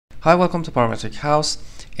Hi, welcome to Parametric House.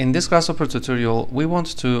 In this Grasshopper tutorial, we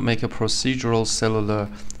want to make a procedural cellular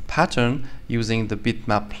pattern using the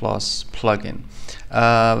Bitmap plugin.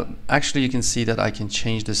 Actually, you can see that I can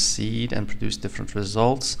change the seed and produce different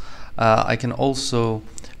results. I can also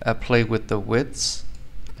play with the widths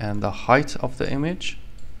and the height of the image.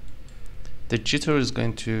 The jitter is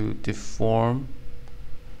going to deform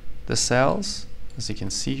the cells. As you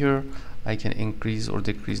can see here, I can increase or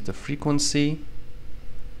decrease the frequency.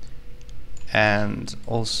 And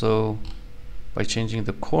also by changing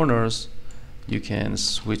the corners, you can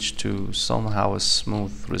switch to somehow a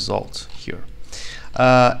smooth result here.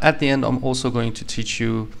 At the end, I'm also going to teach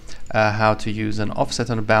you how to use an offset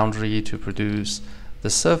and a boundary to produce the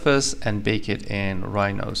surface and bake it in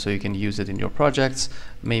Rhino, so you can use it in your projects.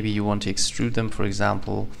 Maybe you want to extrude them, for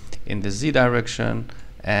example, in the Z direction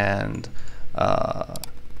and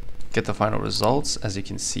get the final results, as you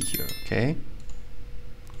can see here. Okay.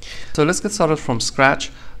 So let's get started from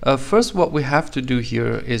scratch. First, what we have to do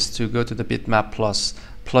here is to go to the Bitmap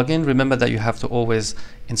plugin. Remember that you have to always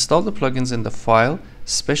install the plugins in the file,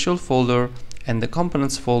 special folder, and the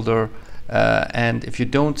components folder. And if you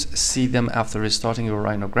don't see them after restarting your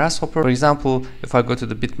Rhino Grasshopper, for example, if I go to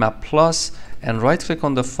the Bitmap Plus and right click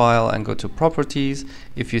on the file and go to properties,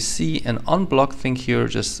 if you see an unblock thing here,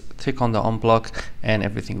 just click on the unblock and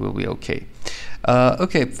everything will be okay.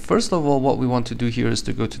 Okay, first of all, what we want to do here is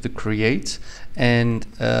to go to the create, and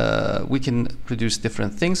we can produce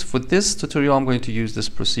different things. For this tutorial, I'm going to use this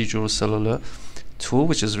procedural cellular tool,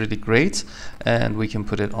 which is really great, and we can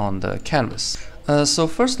put it on the canvas. So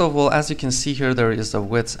first of all, as you can see here, there is a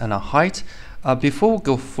width and a height. Before we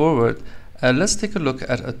go forward, let's take a look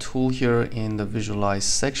at a tool here in the visualize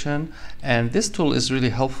section, and this tool is really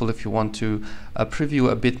helpful if you want to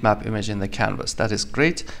preview a bitmap image in the canvas. That is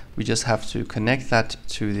great. We just have to connect that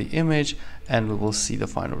to the image and we will see the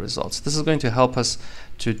final results. This is going to help us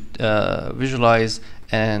to visualize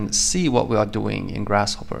and see what we are doing in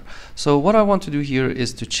Grasshopper. So what I want to do here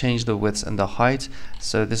is to change the width and the height.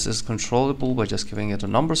 So this is controllable by just giving it a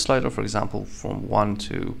number slider, for example, from 1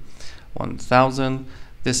 to 1000.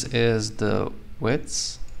 This is the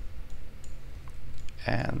width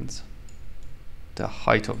and the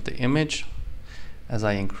height of the image. As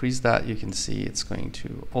I increase that, you can see it's going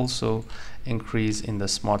to also increase in the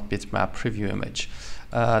Smart Bitmap preview image.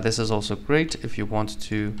 This is also great if you want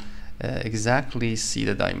to exactly see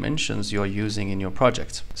the dimensions you're using in your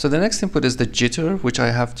project. So the next input is the jitter, which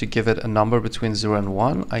I have to give it a number between 0 and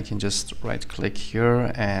 1. I can just right click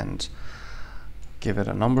here and give it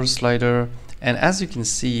a number slider. And as you can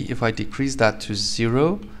see, if I decrease that to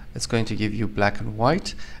 0, it's going to give you black and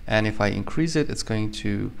white. And if I increase it, it's going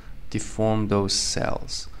to deform those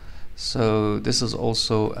cells. So this is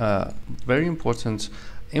also a very important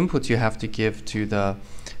input you have to give to the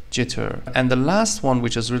jitter. And the last one,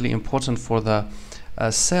 which is really important for the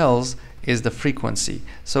cells, is the frequency.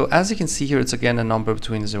 So as you can see here, it's again a number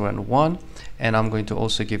between 0 and 1, and I'm going to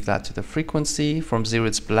also give that to the frequency. From 0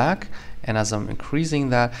 it's black, and as I'm increasing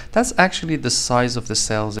that, that's actually the size of the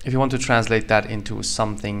cells if you want to translate that into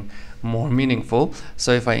something more meaningful.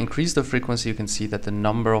 So if I increase the frequency, you can see that the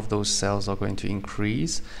number of those cells are going to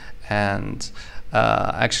increase, and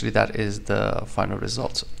actually that is the final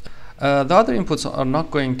result. The other inputs are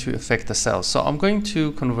not going to affect the cells, so I'm going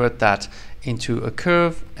to convert that into a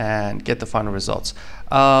curve and get the final results.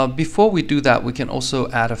 Before we do that, we can also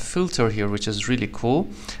add a filter here, which is really cool.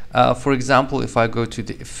 For example, if I go to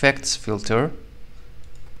the effects filter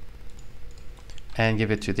and give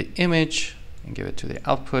it to the image and give it to the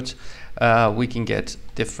output, we can get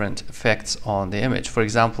different effects on the image. For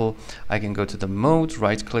example, I can go to the mode,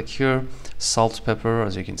 right click here, salt, pepper,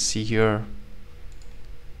 as you can see here,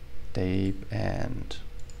 tape, and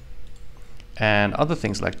other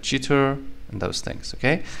things like jitter and those things.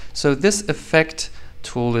 Okay, so this effect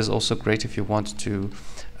tool is also great if you want to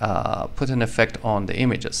put an effect on the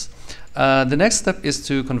images. The next step is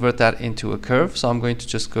to convert that into a curve. So I'm going to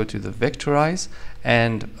just go to the Vectorize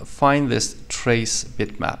and find this trace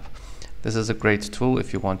bitmap. This is a great tool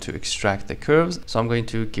if you want to extract the curves. So I'm going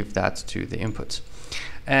to give that to the input.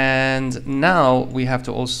 And now we have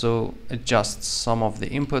to also adjust some of the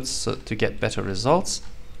inputs to get better results.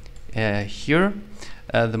 Here,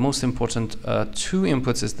 the most important two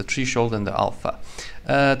inputs is the threshold and the alpha.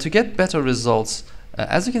 To get better results,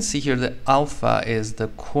 as you can see here, the alpha is the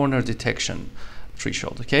corner detection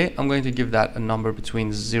threshold. Okay, I'm going to give that a number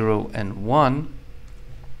between 0 and 1.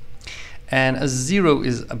 And a 0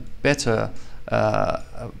 is a better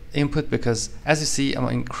input, because as you see, I'm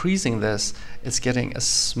increasing this, it's getting a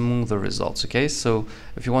smoother results. Okay, so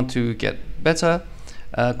if you want to get better,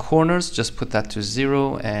 corners, just put that to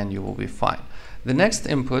 0 and you will be fine. The next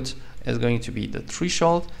input is going to be the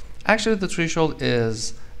threshold. Actually, the threshold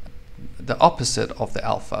is the opposite of the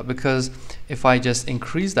alpha, because if I just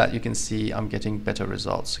increase that, you can see I'm getting better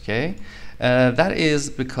results. Okay, that is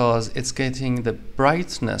because it's getting the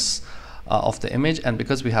brightness of the image, and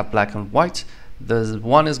because we have black and white, the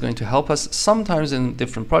one is going to help us. Sometimes in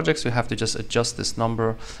different projects we have to just adjust this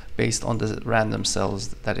number based on the random cells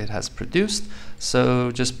that it has produced. So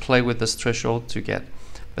just play with this threshold to get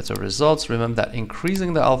better results. Remember that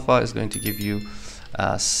increasing the alpha is going to give you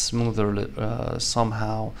smoother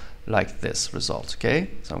somehow like this result. Okay,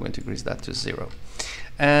 so I'm going to increase that to 0.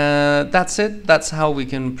 That's it. That's how we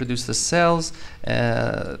can produce the cells.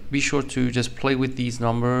 Be sure to just play with these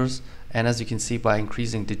numbers, and as you can see, by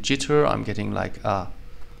increasing the jitter, I'm getting like a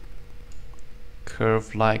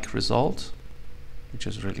curve-like result, which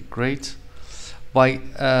is really great.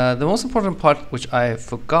 The most important part, which I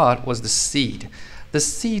forgot, was the seed. The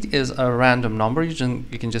seed is a random number. You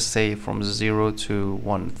can just say from 0 to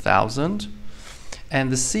 1000. And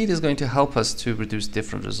the seed is going to help us to produce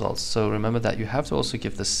different results. So remember that you have to also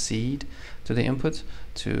give the seed to the input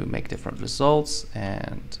to make different results,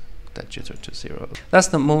 and that jitter to 0. That's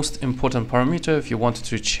the most important parameter if you wanted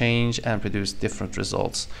to change and produce different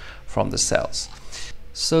results from the cells.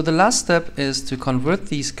 So the last step is to convert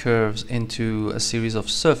these curves into a series of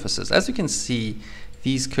surfaces. As you can see,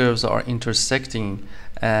 these curves are intersecting,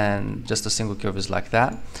 and just a single curve is like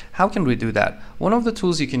that. How can we do that? One of the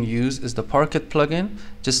tools you can use is the Parakeet plugin.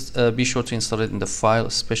 Just be sure to install it in the file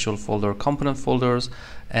special folder, component folders,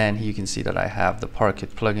 and here you can see that I have the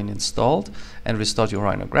Parakeet plugin installed. And restart your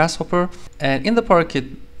Rhino Grasshopper. And in the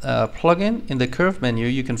Parakeet plugin, in the curve menu,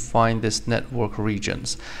 you can find this network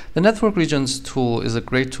regions. The network regions tool is a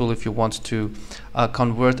great tool if you want to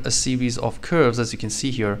convert a series of curves. As you can see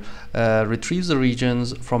here, retrieves the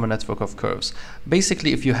regions from a network of curves.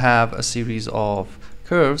 Basically, if you have a series of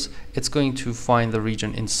curves, it's going to find the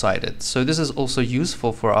region inside it. So this is also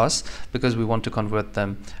useful for us because we want to convert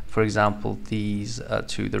them, for example, these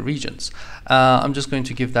to the regions. I'm just going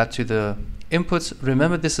to give that to the inputs.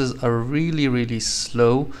 Remember, this is a really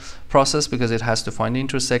slow process because it has to find the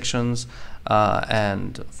intersections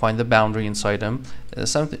and find the boundary inside them.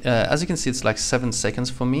 As you can see, it's like 7 seconds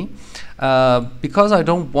for me. Because I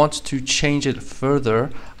don't want to change it further,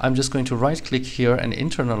 I'm just going to right click here and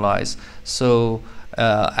internalize, so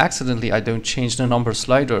accidentally I don't change the number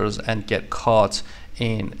sliders and get caught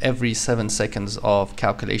in every 7 seconds of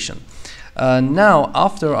calculation. Now,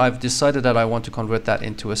 after I've decided that I want to convert that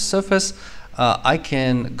into a surface, I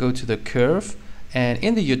can go to the curve, and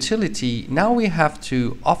in the utility, now we have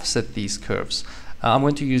to offset these curves. I'm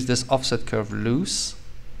going to use this offset curve loose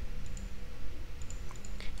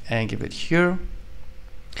and give it here.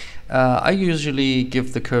 I usually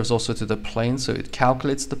give the curves also to the plane, so it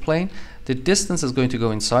calculates the plane. The distance is going to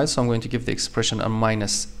go inside, so I'm going to give the expression a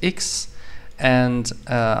 -x and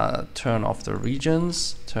turn off the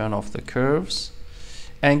regions, turn off the curves,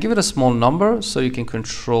 and give it a small number so you can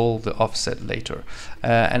control the offset later.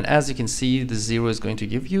 And as you can see, the 0 is going to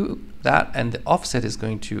give you that, and the offset is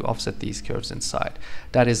going to offset these curves inside.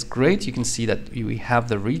 That is great. You can see that we have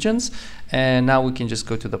the regions, and now we can just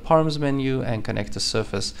go to the params menu and connect the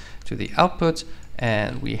surface to the output,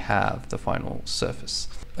 and we have the final surface.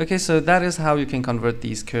 Okay, so that is how you can convert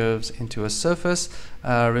these curves into a surface.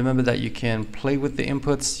 Remember that you can play with the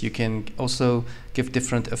inputs. You can also give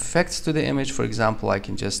different effects to the image. For example, I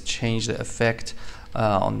can just change the effect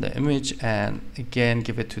on the image and again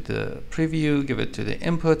give it to the preview, give it to the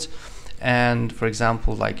input, and for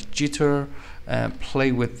example, like jitter,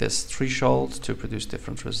 play with this threshold to produce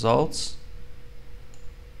different results.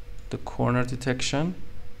 The corner detection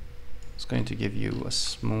is going to give you a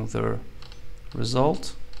smoother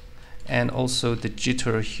result, and also the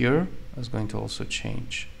jitter here is going to also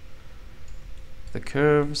change the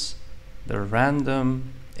curves, the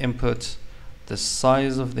random input, the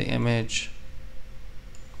size of the image,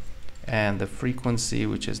 and the frequency,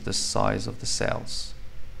 which is the size of the cells.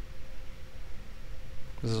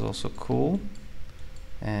 This is also cool,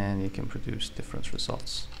 and you can produce different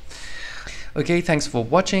results. Okay, thanks for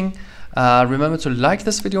watching. Remember to like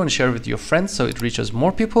this video and share it with your friends so it reaches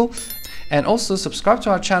more people. And also subscribe to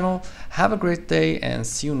our channel. Have a great day and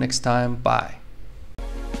see you next time. Bye.